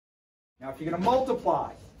Now, if you're going to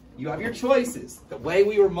multiply, you have your choices. The way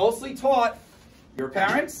we were mostly taught, your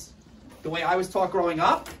parents, the way I was taught growing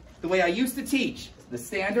up, the way I used to teach, the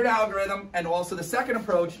standard algorithm, and also the second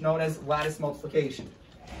approach known as lattice multiplication.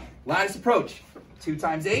 Lattice approach, 2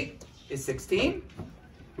 times 8 is 16.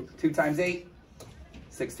 2 times 8,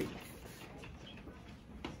 16.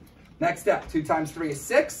 Next step, 2 times 3 is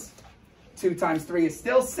 6. 2 times 3 is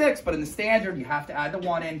still 6, but in the standard, you have to add the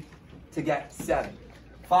 1 in to get 7.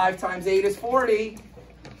 5 times 8 is 40.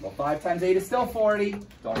 Well, 5 times 8 is still 40.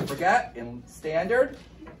 Don't forget, in standard,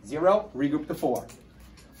 0, regroup the 4.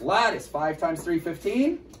 Lattice, 5 times 3, 15.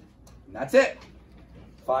 And that's it.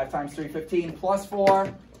 5 times 3, 15 plus 4,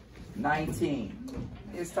 19.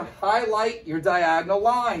 Is to highlight your diagonal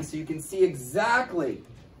line so you can see exactly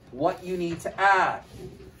what you need to add.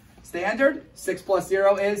 Standard, 6 plus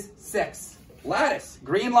 0 is 6. Lattice,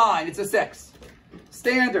 green line, it's a 6.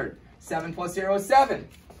 Standard, 7 plus 0 is 7.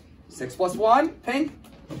 6 plus 1, pink,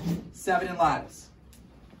 7 in lattice.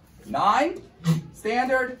 9,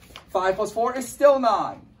 standard, 5 plus 4 is still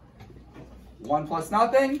 9. 1 plus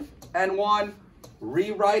nothing, and 1,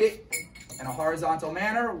 rewrite it in a horizontal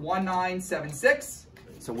manner, 1976.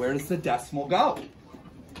 So where does the decimal go?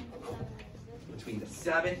 Between the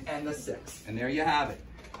 7 and the 6. And there you have it.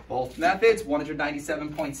 Both methods,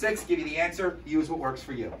 197.6, give you the answer. Use what works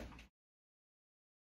for you.